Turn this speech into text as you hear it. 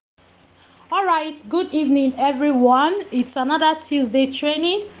All right, good evening, everyone. It's another Tuesday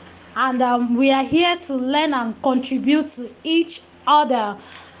training, and we are here to learn and contribute to each other.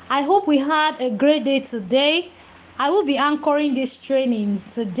 I hope we had a great day today. I will be anchoring this training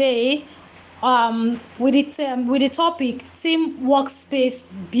today with the topic Team Workspace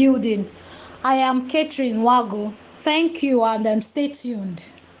Building. I am Catherine Wago. Thank you, and stay tuned.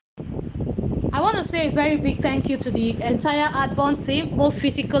 I want to say a very big thank you to the entire Adbond team, both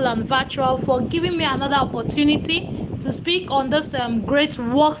physical and virtual, for giving me another opportunity to speak on this great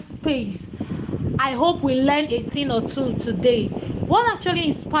workspace. I hope we learn a thing or two today. What actually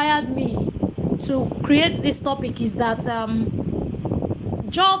inspired me to create this topic is that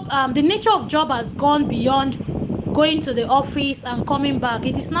the nature of job has gone beyond going to the office and coming back.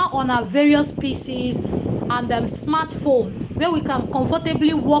 It is now on our various PCs and smartphone, where we can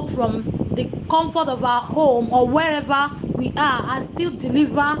comfortably work from the comfort of our home or wherever we are and still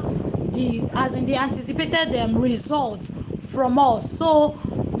deliver the anticipated results from us. So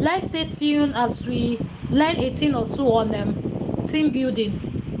let's stay tuned as we learn a thing or two on team building.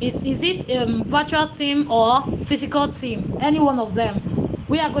 Is it virtual team or physical team? Any one of them.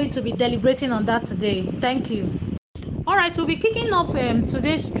 We are going to be deliberating on that today. Thank you. All right, we'll be kicking off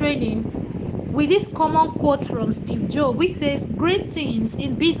today's training with this common quote from Steve Jobs, which says, "Great things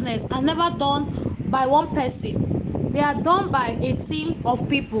in business are never done by one person. They are done by a team of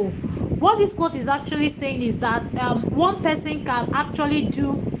people." What this quote is actually saying is that one person can actually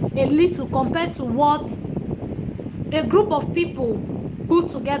do a little compared to what a group of people put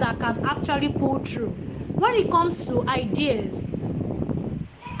together can actually pull through. When it comes to ideas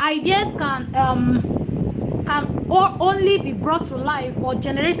can only be brought to life or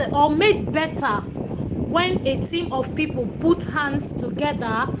generated or made better when a team of people put hands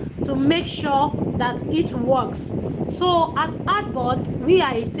together to make sure that it works. So at Adbond, we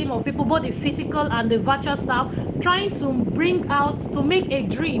are a team of people, both the physical and the virtual staff, trying to make a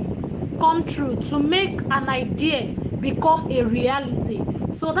dream come true, to make an idea become a reality.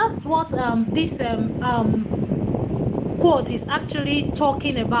 So that's what this quote is actually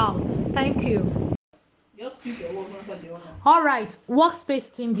talking about. Thank you. All right,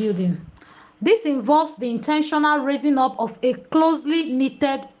 workspace team building. This involves the intentional raising up of a closely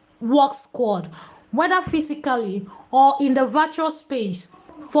knitted work squad, whether physically or in the virtual space,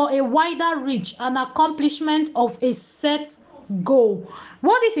 for a wider reach and accomplishment of a set goal.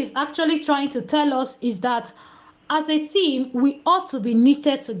 What this is actually trying to tell us is that as a team, we ought to be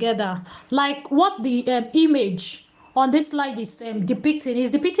knitted together, like what the image on this slide is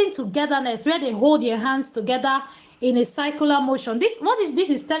depicting togetherness, where they hold their hands together in a circular motion. This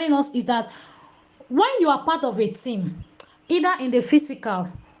is telling us is that when you are part of a team, either in the physical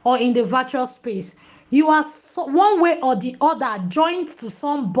or in the virtual space, you are one way or the other joined to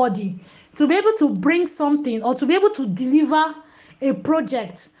somebody to be able to bring something or to be able to deliver a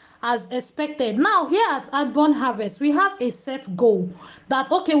project as expected. Now, here at Adbond Harvest, we have a set goal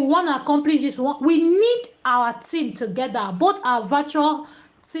that, okay, we want to accomplish this. We need our team together, both our virtual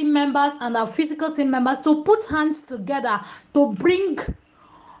team members and our physical team members, to put hands together to bring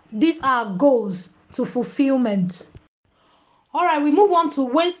these are goals to fulfillment. All right, we move on to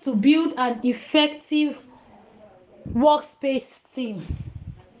ways to build an effective workspace team.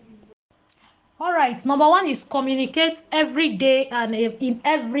 All right, number one is communicate every day and in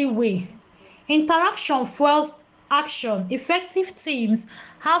every way. Interaction fuels action. Effective teams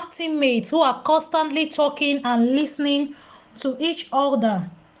have teammates who are constantly talking and listening to each other.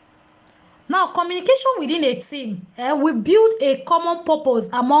 Now, communication within a team will build a common purpose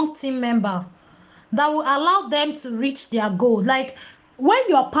among team members that will allow them to reach their goal. Like when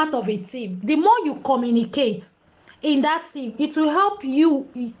you are part of a team, the more you communicate in that team, it will help you,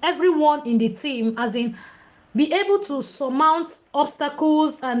 everyone in the team, as in be able to surmount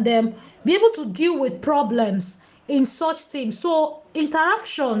obstacles and be able to deal with problems in such teams. So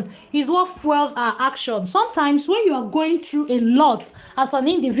interaction is what fuels our action. Sometimes when you are going through a lot as an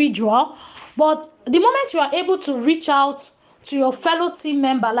individual, but the moment you are able to reach out to your fellow team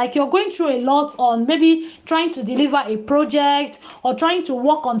member, like you're going through a lot on maybe trying to deliver a project or trying to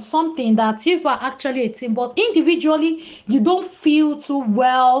work on something that you are actually a team, but individually you don't feel too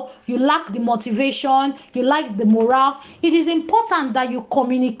well, you lack the motivation, you lack the morale, it is important that you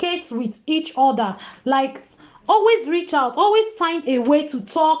communicate with each other. Like always reach out, always find a way to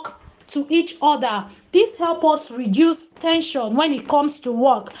talk to each other. This helps us reduce tension when it comes to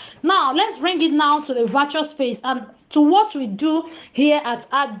work. Now let's bring it now to the virtual space and to what we do here at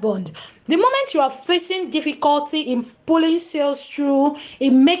Adbond. The moment you are facing difficulty in pulling sales through,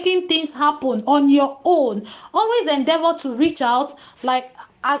 in making things happen on your own, always endeavor to reach out, like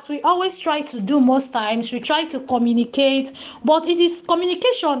as we always try to do most times, we try to communicate, but it is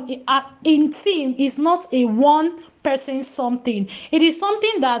communication in team is not a one person something. It is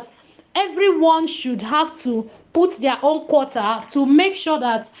something that everyone should have to put their own quota to make sure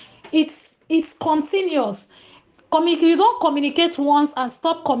that it's continuous. You don't communicate once and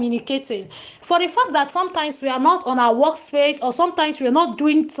stop communicating. For the fact that sometimes we are not on our workspace, or sometimes we are not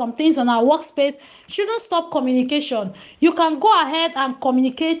doing some things on our workspace, shouldn't stop communication. You can go ahead and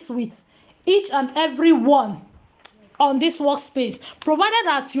communicate with each and every one on this workspace, provided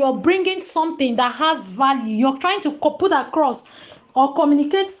that you are bringing something that has value. You're trying to put across or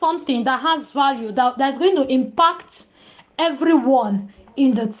communicate something that has value, that's going to impact everyone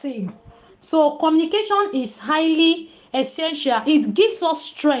in the team. So communication is highly essential. It gives us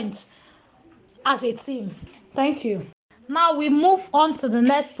strength as a team. Thank you. Now we move on to the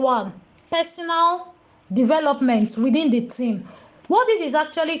next one: personal development within the team. What this is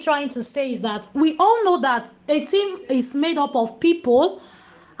actually trying to say is that we all know that a team is made up of people,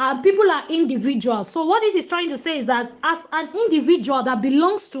 and people are individuals. So what this is trying to say is that as an individual that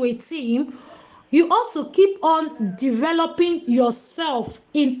belongs to a team, you ought to keep on developing yourself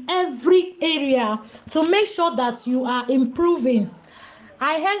in every area to make sure that you are improving.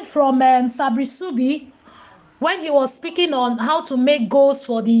 I heard from Sabri Subi when he was speaking on how to make goals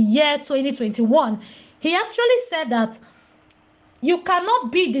for the year 2021. He actually said that you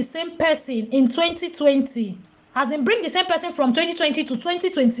cannot be the same person in 2020, as in bring the same person from 2020 to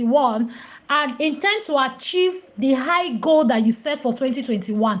 2021 and intend to achieve the high goal that you set for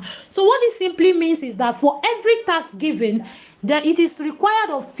 2021. So what this simply means is that for every task given, that it is required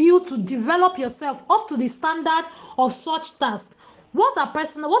of you to develop yourself up to the standard of such task. What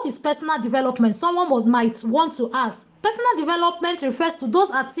is personal development? Someone might want to ask. Personal development refers to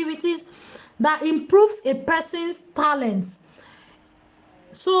those activities that improves a person's talents.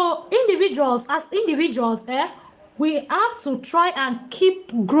 So as individuals, we have to try and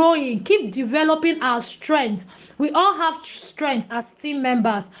keep growing, keep developing our strength. We all have strength as team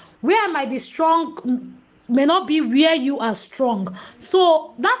members. Where I might be strong may not be where you are strong.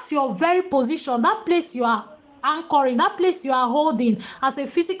 So that's your very position, that place you are anchoring, that place you are holding as a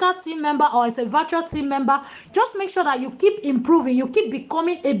physical team member or as a virtual team member. Just make sure that you keep improving, you keep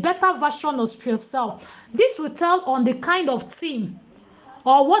becoming a better version of yourself. This will tell on the kind of team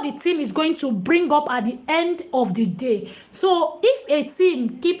or what the team is going to bring up at the end of the day. So if a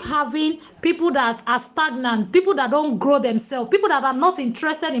team keep having people that are stagnant, people that don't grow themselves, people that are not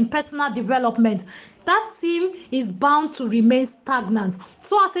interested in personal development, that team is bound to remain stagnant.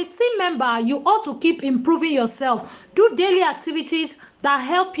 So as a team member, you ought to keep improving yourself. Do daily activities that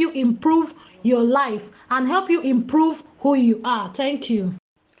help you improve your life and help you improve who you are. Thank you.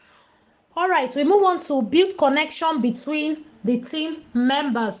 All right, we move on to build connection between the team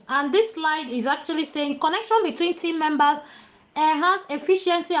members. And this slide is actually saying connection between team members enhance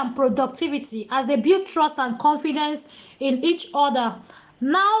efficiency and productivity as they build trust and confidence in each other.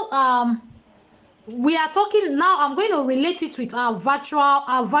 Now, we are talking now. I'm going to relate it with our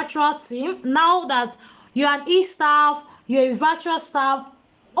virtual team. Now that you're an e-staff, you're a virtual staff,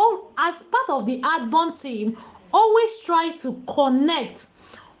 as part of the Adbond team, always try to connect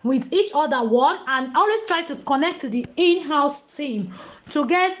with each other and always try to connect to the in-house team to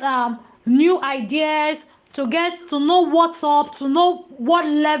get new ideas, to get to know what's up, to know what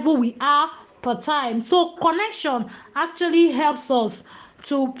level we are per time. So connection actually helps us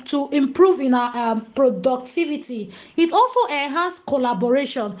to improve in our productivity. It also enhances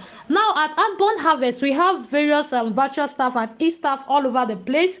collaboration. Now at Adbond Harvest, we have various virtual staff and e-staff all over the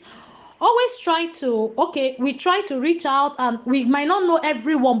place. Always we try to reach out, and we might not know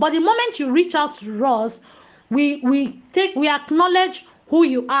everyone, but the moment you reach out to us, we acknowledge who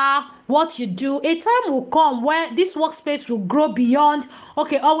you are, what you do. A time will come where this workspace will grow beyond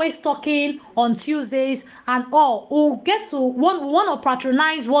always talking on Tuesdays and all. We'll get to want to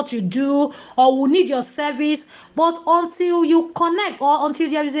patronize what you do, or we'll need your service. But until you connect, or until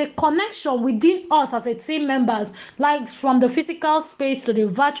there is a connection within us as a team members, like from the physical space to the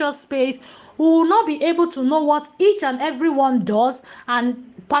virtual space, we will not be able to know what each and everyone does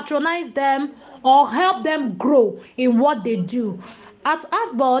and patronize them or help them grow in what they do. At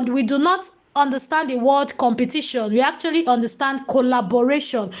Adbond, we do not understand the word competition. We actually understand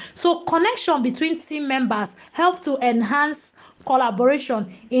collaboration. So connection between team members helps to enhance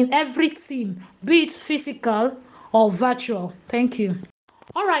collaboration in every team, be it physical or virtual. Thank you.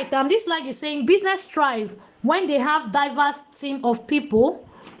 All right, this slide is saying business thrive when they have diverse team of people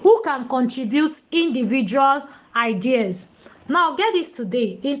who can contribute individual ideas. Now get this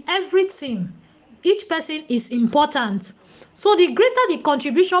today, in every team, each person is important. So the greater the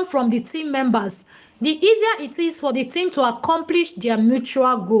contribution from the team members, the easier it is for the team to accomplish their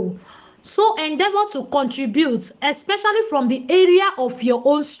mutual goal. So endeavor to contribute, especially from the area of your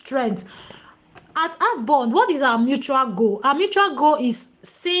own strength. At Earthborn, what is our mutual goal? Our mutual goal is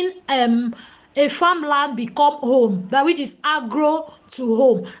seeing a farmland become home, that which is agro to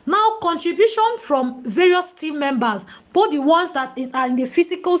home. Now, contribution from various team members, both the ones that are in the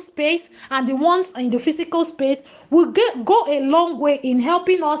physical space and the ones in the physical space, will go a long way in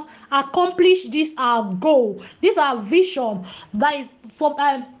helping us accomplish this our goal. This our vision. That is for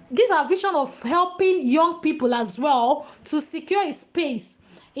this our vision of helping young people as well to secure a space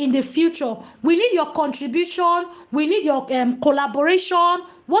in the future. We need your contribution, we need your collaboration.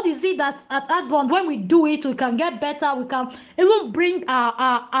 What is it that at Earthborn, when we do it, we can get better, we can even bring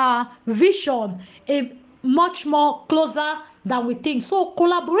our vision a much more closer than we think. So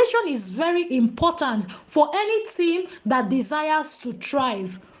collaboration is very important for any team that desires to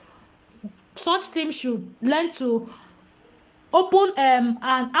thrive. Such teams should learn to open an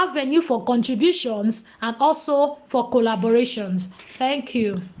avenue for contributions and also for collaborations. Thank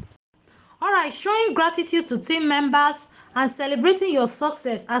you. All right, showing gratitude to team members and celebrating your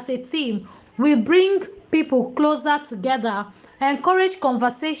success as a team will bring people closer together, encourage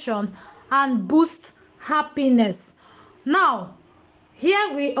conversation, and boost happiness. Now,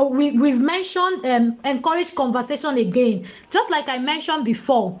 here we've mentioned encourage conversation again. Just like I mentioned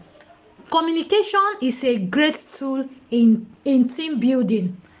before, communication is a great tool in team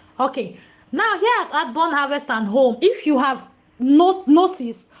building. Okay, now here at Earthborn Harvest and Home, if you have not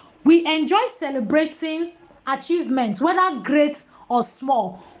noticed, we enjoy celebrating achievements, whether great or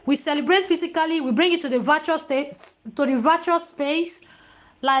small. We celebrate physically, we bring it to the virtual space.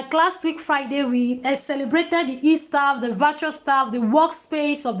 Like last week Friday, we celebrated the e-staff, the virtual staff, the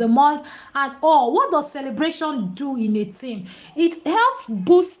workspace of the month, and all. What does celebration do in a team? It helps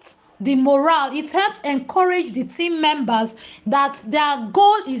boost the morale. It helps encourage the team members that their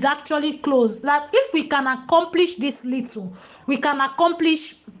goal is actually close. That if we can accomplish this little, we can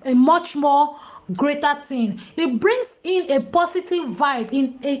accomplish a much more greater thing. It brings in a positive vibe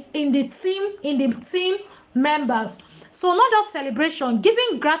in the team members. So not just celebration,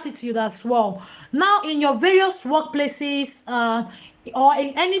 giving gratitude as well. Now in your various workplaces or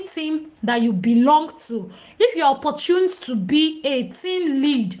in any team that you belong to, if you're opportune to be a team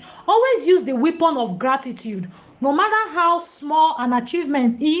lead, always use the weapon of gratitude. No matter how small an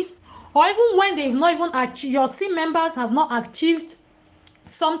achievement is, or even when they've not even achieved, your team members have not achieved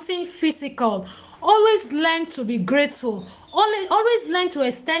something physical, always learn to be grateful. Always learn to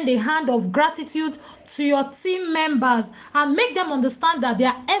extend a hand of gratitude to your team members and make them understand that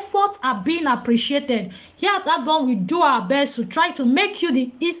their efforts are being appreciated. Here at Earthborn, we do our best to try to make you,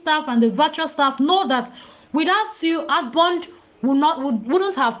 the e-staff and the virtual staff, know that without you, Earthborn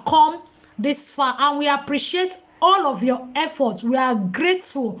wouldn't have come this far, and we appreciate all of your efforts. We are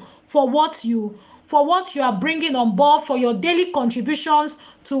grateful for what you are bringing on board, for your daily contributions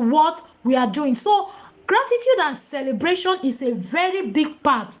to what we are doing. So gratitude and celebration is a very big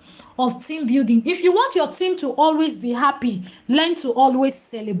part of team building. If you want your team to always be happy, learn to always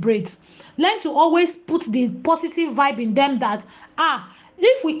celebrate. Learn to always put the positive vibe in them that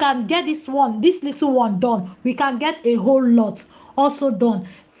if we can get this little one done, we can get a whole lot also done.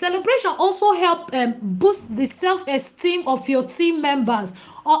 Celebration also help boost the self-esteem of your team members.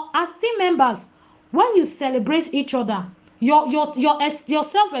 Or as team members, when you celebrate each other, your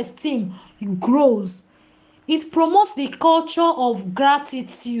self-esteem grows. It promotes the culture of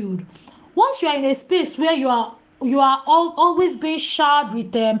gratitude. Once you are in a space where you are always being showered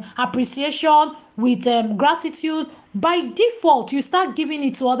with appreciation, with gratitude, by default you start giving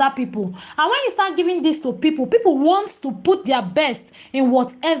it to other people. And when you start giving this to people, people want to put their best in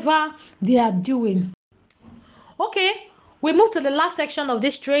whatever they are doing. Okay, we move to the last section of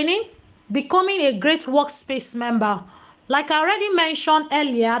this training, becoming a great workspace member. Like I already mentioned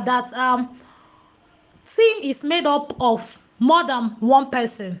earlier, that team is made up of more than one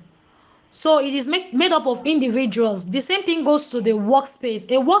person. So it is made up of individuals. The same thing goes to the workspace.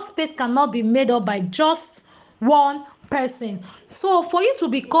 A workspace cannot be made up by just one person. So for you to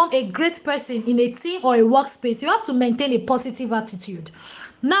become a great person in a team or a workspace, you have to maintain a positive attitude.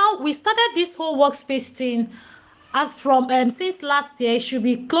 Now, we started this whole workspace thing as from since last year. It should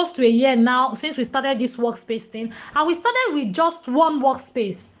be close to a year now since we started this workspace thing, and we started with just one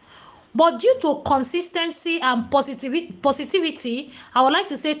workspace. But due to consistency and positivity, I would like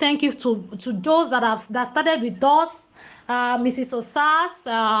to say thank you to those that started with us, Mrs.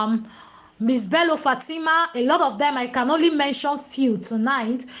 Osas, Miss Bello, Fatima. A lot of them, I can only mention few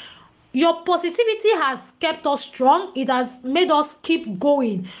tonight. Your positivity has kept us strong. It has made us keep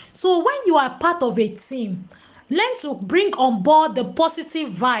going. So when you are part of a team, learn to bring on board the positive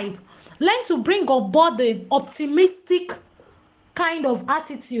vibe. Learn to bring on board the optimistic kind of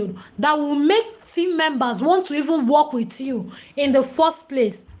attitude that will make team members want to even work with you in the first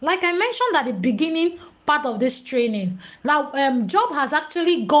place. Like I mentioned at the beginning part of this training, now job has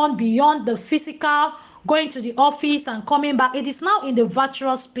actually gone beyond the physical, going to the office and coming back. It is now in the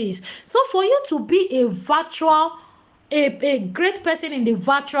virtual space. So for you to be a great person in the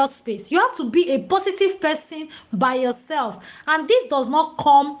virtual space, you have to be a positive person by yourself, and this does not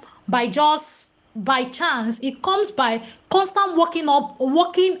come by just by chance. It comes by constant working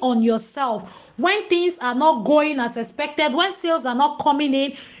on yourself. When things are not going as expected, when sales are not coming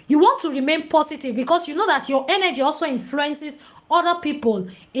in, you want to remain positive because you know that your energy also influences other people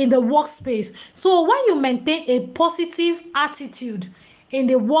in the workspace. So when you maintain a positive attitude in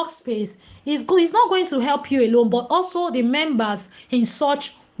the workspace, it's not going to help you alone but also the members in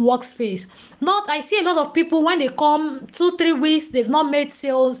such workspace. Not, I see a lot of people when they come 2 3 weeks, they've not made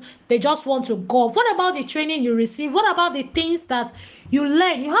sales, they just want to go. What about the training you receive? What about the things that you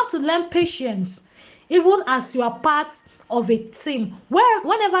learn? You have to learn patience even as you are part of a team. Where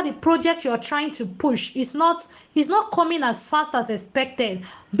whenever the project you are trying to push is not coming as fast as expected,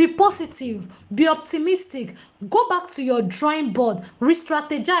 be positive, be optimistic, go back to your drawing board,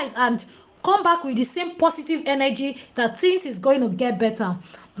 re-strategize, and come back with the same positive energy that things is going to get better.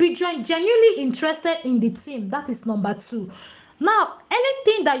 Be genuinely interested in the team. That is number 2. Now,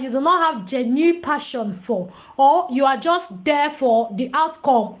 anything that you do not have genuine passion for, or you are just there for the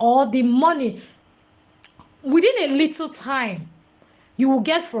outcome or the money, within a little time you will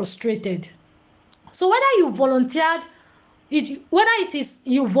get frustrated. So whether it is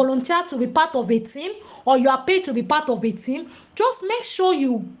you volunteer to be part of a team or you are paid to be part of a team, just make sure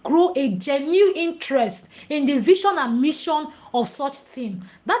you grow a genuine interest in the vision and mission of such team.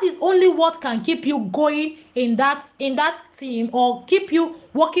 That is only what can keep you going in that team, or keep you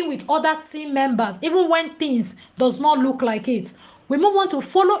working with other team members even when things does not look like it. We move on to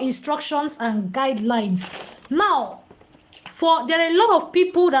follow instructions and guidelines. Now, for there are a lot of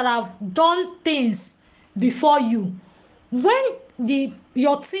people that have done things before you. When the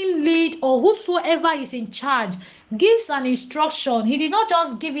your team lead or whosoever is in charge gives an instruction, he did not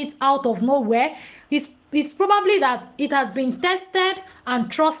just give it out of nowhere. It's probably that it has been tested and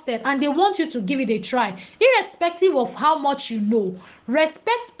trusted, and they want you to give it a try. Irrespective of how much you know,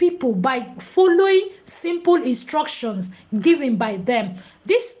 respect people by following simple instructions given by them.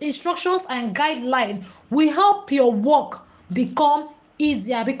 These instructions and guidelines will help your work become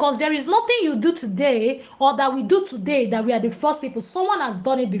easier, because there is nothing you do today or that we do today that we are the first people. Someone has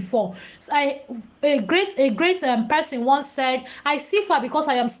done it before. So a great person once said, I see far because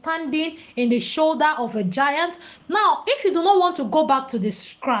I am standing in the shoulder of a giant. Now if you do not want to go back to the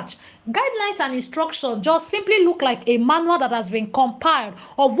scratch, guidelines and instructions just simply look like a manual that has been compiled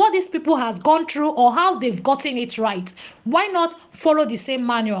of what these people has gone through or how they've gotten it right. Why not follow the same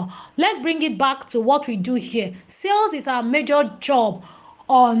manual? Let's bring it back to what we do here. Sales is our major job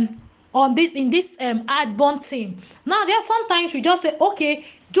on this in this adborn team. Now there are sometimes we just say, okay,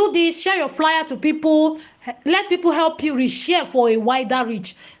 do this, share your flyer to people, let people help you reshare for a wider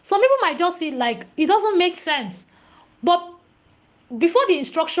reach. Some people might just see like it doesn't make sense, but before the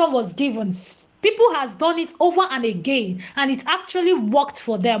instruction was given, people has done it over and again and it actually worked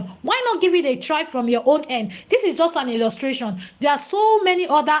for them. Why not give it a try from your own end? This is just an illustration. There are so many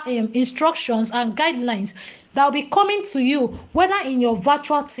other instructions and guidelines that will be coming to you, whether in your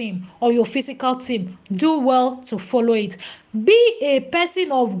virtual team or your physical team. Do well to follow it. Be a person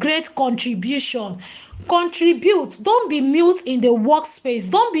of great contribution. Contribute. Don't be mute in the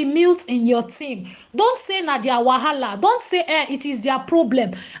workspace. Don't be mute in your team. Don't say na their wahala. Don't say it is their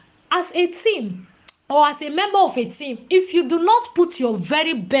problem. As a team or as a member of a team, if you do not put your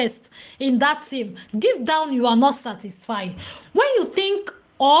very best in that team, deep down you are not satisfied. When you think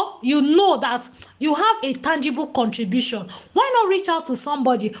or you know that you have a tangible contribution, why not reach out to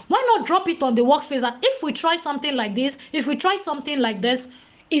somebody? Why not drop it on the workspace that if we try something like this, if we try something like this,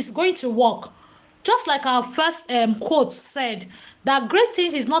 it's going to work? Just like our first quote said, that great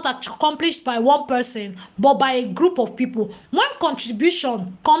things is not accomplished by one person but by a group of people. When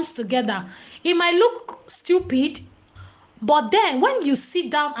contribution comes together, it might look stupid, but then when you sit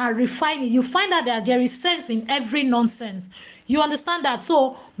down and refine it, you find out that there is sense in every nonsense. You understand that?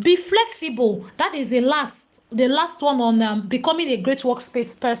 So be flexible. That is the last one on becoming a great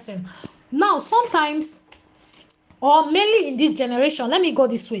workspace person. Now sometimes or mainly in this generation, let me go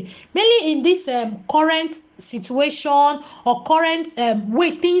this way, mainly in this current situation or current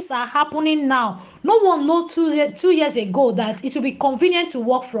way things are happening now. No one know 2 years ago that it will be convenient to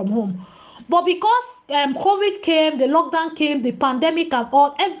work from home. But because COVID came, the lockdown came, the pandemic and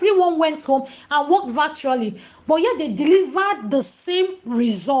all, everyone went home and worked virtually. But yet they delivered the same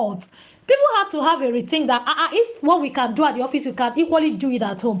results. People had to have a rethink that if what we can do at the office, we can equally do it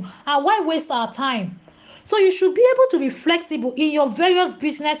at home. And why waste our time? So you should be able to be flexible in your various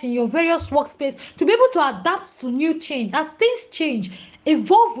business, in your various workspace, to be able to adapt to new change. As things change,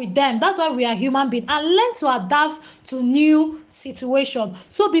 evolve with them. That's why we are human beings, and learn to adapt to new situation.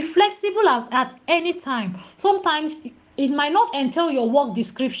 So be flexible at any time. Sometimes it might not entail your work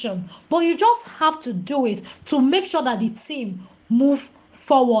description, but you just have to do it to make sure that the team move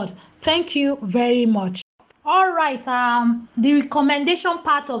forward. Thank you very much. All right, the recommendation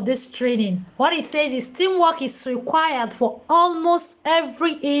part of this training, what it says is teamwork is required for almost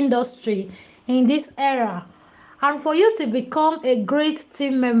every industry in this era. And for you to become a great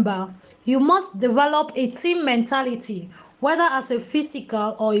team member, you must develop a team mentality, whether as a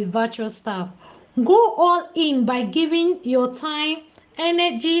physical or a virtual staff. Go all in by giving your time,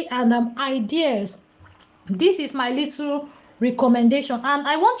 energy, and ideas. This is my little recommendation, and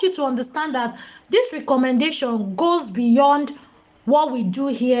I want you to understand that this recommendation goes beyond what we do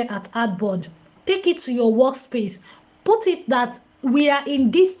here at Adbond. Take it to your workspace. Put it that we are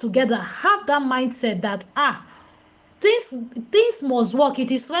in this together. Have that mindset that things things must work.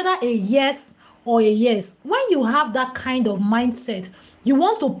 It is whether a yes or a yes. When you have that kind of mindset, you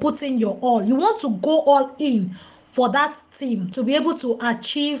want to put in your all. You want to go all in for that team to be able to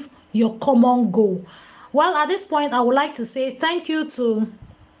achieve your common goal. Well, at this point, I would like to say thank you to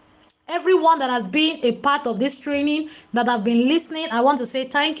everyone that has been a part of this training, that have been listening. I want to say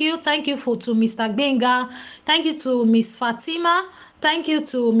thank you for to Mr. Benga, thank you to Miss Fatima, thank you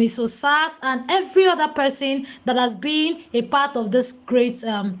to Miss Osas, and every other person that has been a part of this great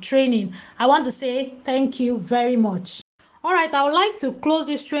training. I want to say thank you very much. All right, I would like to close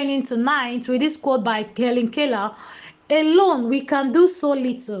this training tonight with this quote by Helen Keller: alone we can do so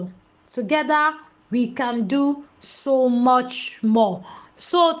little, together we can do so much more.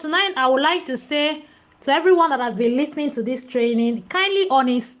 So tonight I would like to say to everyone that has been listening to this training, kindly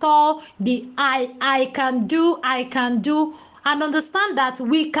uninstall the I can do, and understand that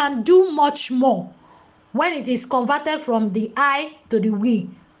we can do much more. When it is converted from the I to the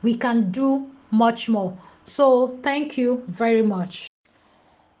we can do much more. So thank you very much.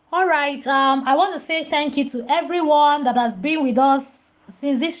 All right, I want to say thank you to everyone that has been with us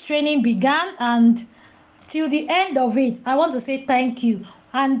since this training began and till the end of it. I want to say thank you,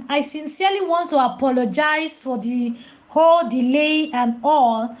 and I sincerely want to apologize for the whole delay and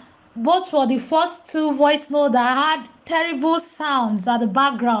all, both for the first two voice notes that had terrible sounds at the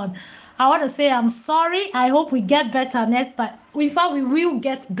background. I want to say I'm sorry. I hope we get better next time. In fact, we will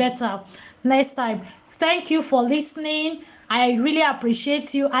get better next time. Thank you for listening. I really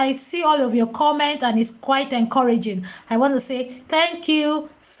appreciate you. I see all of your comments and it's quite encouraging. I want to say thank you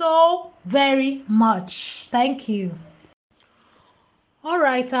so very much. Thank you. All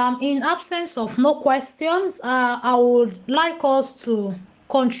right. In absence of no questions, I would like us to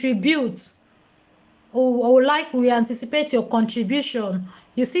contribute. Oh, I would like we anticipate your contribution.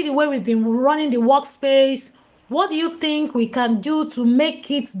 You see the way we've been running the workspace. What do you think we can do to make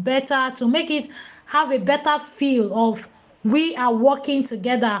it better, to make it have a better feel of we are working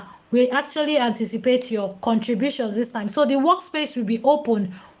together? We actually anticipate your contributions this time. So the workspace will be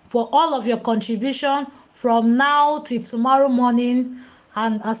open for all of your contribution from now till tomorrow morning.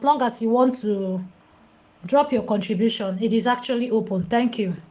 And as long as you want to drop your contribution, it is actually open. Thank you.